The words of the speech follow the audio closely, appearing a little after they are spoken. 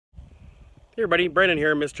Hey everybody, Brandon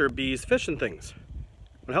here, Mr. B's Fishing Things.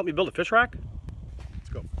 Wanna help me build a fish rack? Let's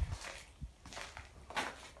go.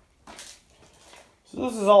 So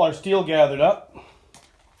this is all our steel gathered up.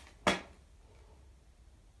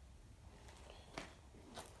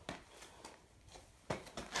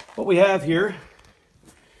 What we have here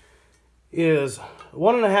is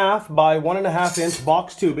 1.5 by 1.5 inch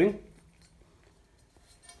box tubing,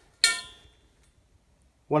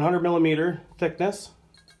 100 millimeter thickness.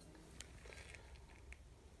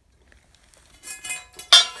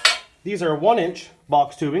 These are 1 inch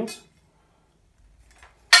box tubings.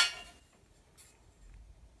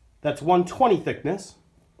 That's 120 thickness.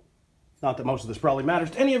 Not that most of this probably matters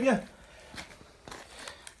to any of you.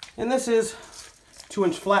 And this is 2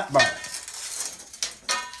 inch flat bar.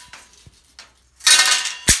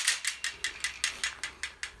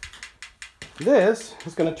 This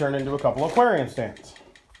is going to turn into a couple aquarium stands.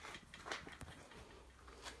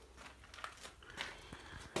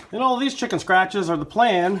 And all these chicken scratches are the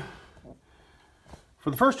plan for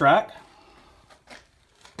the first rack.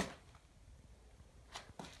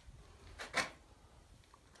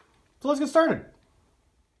 So let's get started.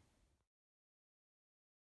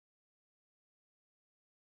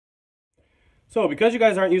 So because you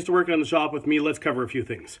guys aren't used to working in the shop with me, let's cover a few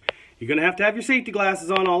things. You're going to have your safety glasses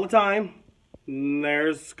on all the time.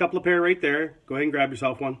 There's a couple of pair right there. Go ahead and grab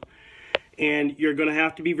yourself one. And you're going to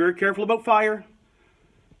have to be very careful about fire.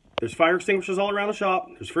 There's fire extinguishers all around the shop.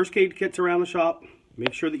 There's first aid kits around the shop.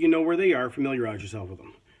 Make sure that you know where they are. Familiarize yourself with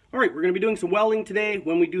them. All right, we're going to be doing some welding today.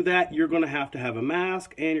 When we do that, you're going to have a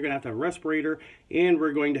mask, and you're going to have a respirator, and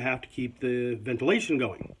we're going to have to keep the ventilation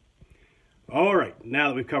going. All right, now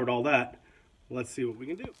that we've covered all that, let's see what we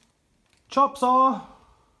can do. Chop saw.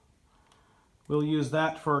 We'll use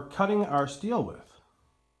that for cutting our steel with.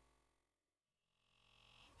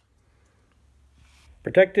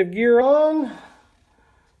 Protective gear on.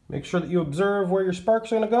 Make sure that you observe where your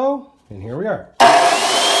sparks are going to go. And here we are.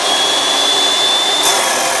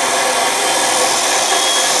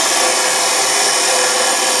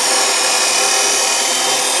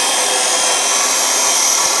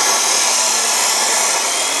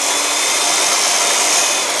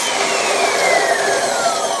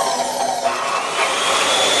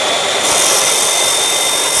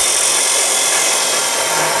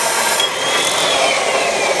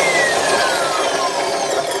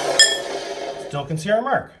 Still can see our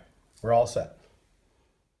mark. We're all set.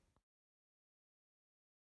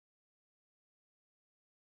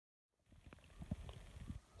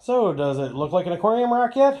 So, does it look like an aquarium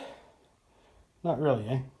rack yet? Not really,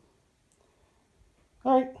 eh?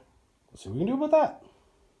 Alright, let's see what we can do about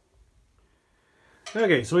that.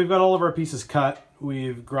 Okay, so we've got all of our pieces cut.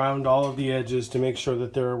 We've ground all of the edges to make sure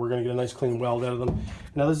that we're going to get a nice clean weld out of them.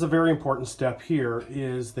 Now this is a very important step here,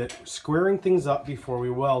 is that squaring things up before we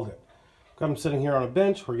weld it. Got them sitting here on a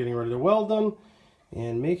bench, we're getting ready to weld them,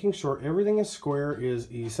 and making sure everything is square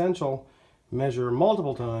is essential. Measure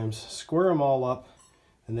multiple times, square them all up,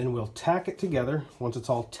 and then we'll tack it together. Once it's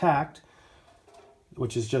all tacked,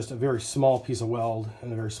 which is just a very small piece of weld,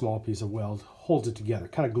 and a very small piece of weld holds it together,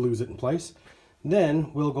 kind of glues it in place.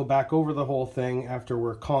 Then we'll go back over the whole thing after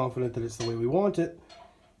we're confident that it's the way we want it,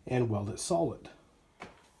 and weld it solid.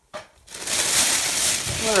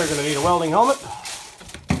 We're going to need a welding helmet.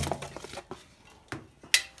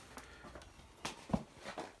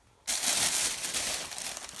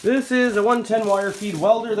 This is a 110 wire feed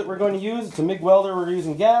welder that we're going to use. It's a MIG welder. We're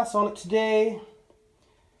using gas on it today.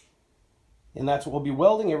 And that's what we'll be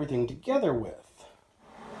welding everything together with.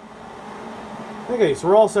 Okay, so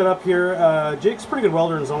we're all set up here. Jake's a pretty good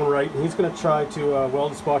welder in his own right, and he's going to try to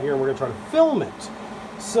weld a spot here, and we're going to try to film it.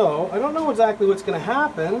 So, I don't know exactly what's going to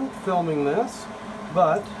happen filming this,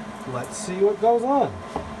 but let's see what goes on.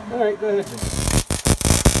 Alright, go ahead, Jake.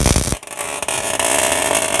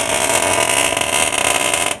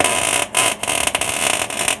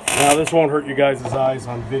 Now this won't hurt you guys' eyes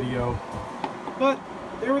on video, but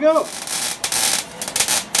there we go.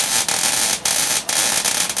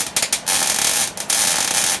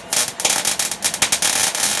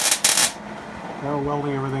 Now we're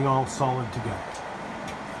welding everything all solid together.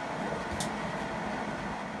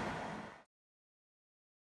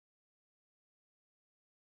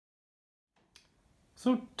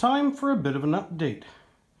 So time for a bit of an update.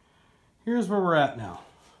 Here's where we're at now.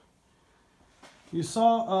 You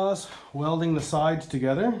saw us welding the sides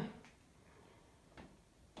together.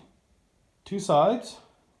 2 sides.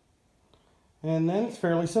 And then it's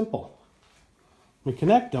fairly simple. We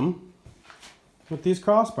connect them with these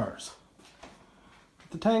crossbars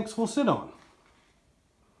that the tanks will sit on.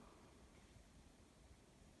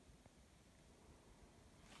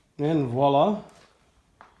 And voila,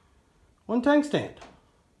 one tank stand.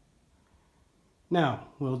 Now,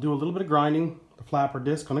 we'll do a little bit of grinding, the flapper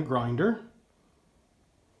disc on a grinder.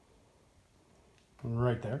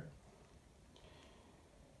 Right there.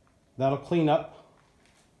 That'll clean up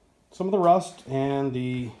some of the rust and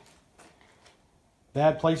the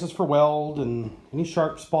bad places for weld and any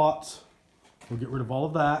sharp spots. We'll get rid of all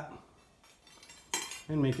of that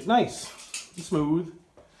and make it nice and smooth.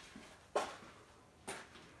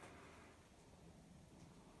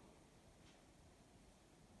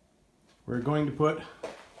 We're going to put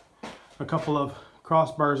a couple of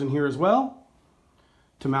crossbars in here as well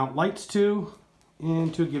to mount lights to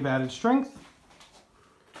and to give added strength.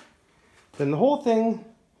 Then the whole thing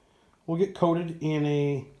will get coated in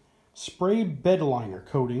a spray bed liner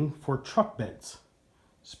coating for truck beds.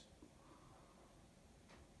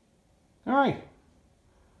 All right,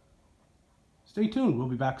 stay tuned, we'll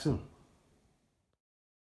be back soon.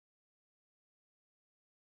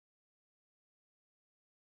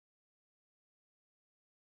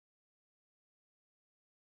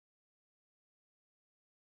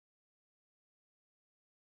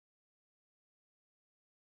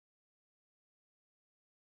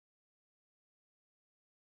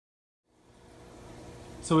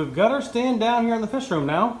 So we've got our stand down here in the fish room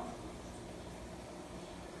now.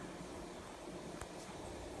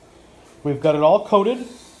 We've got it all coated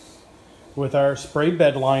with our spray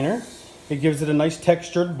bed liner. It gives it a nice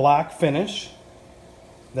textured black finish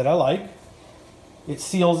that I like. It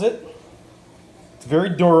seals it. It's very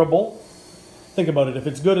durable. Think about it, if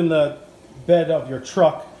it's good in the bed of your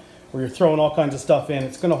truck where you're throwing all kinds of stuff in,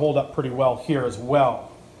 it's going to hold up pretty well here as well.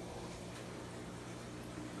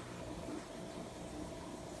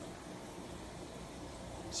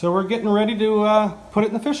 So we're getting ready to put it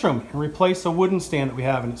in the fish room and replace a wooden stand that we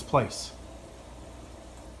have in its place.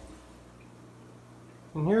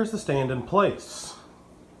 And here's the stand in place.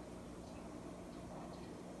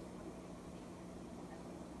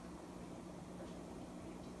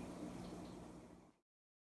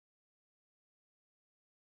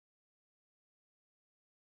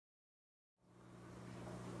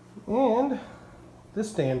 And this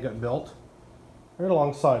stand got built right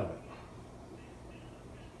alongside of it.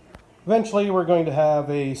 Eventually we're going to have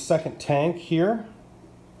a second tank here.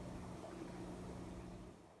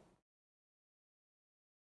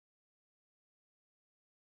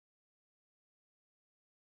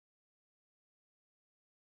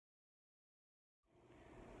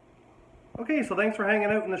 Okay, so thanks for hanging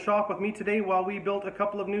out in the shop with me today while we built a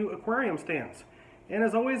couple of new aquarium stands. And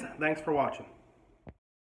as always, thanks for watching.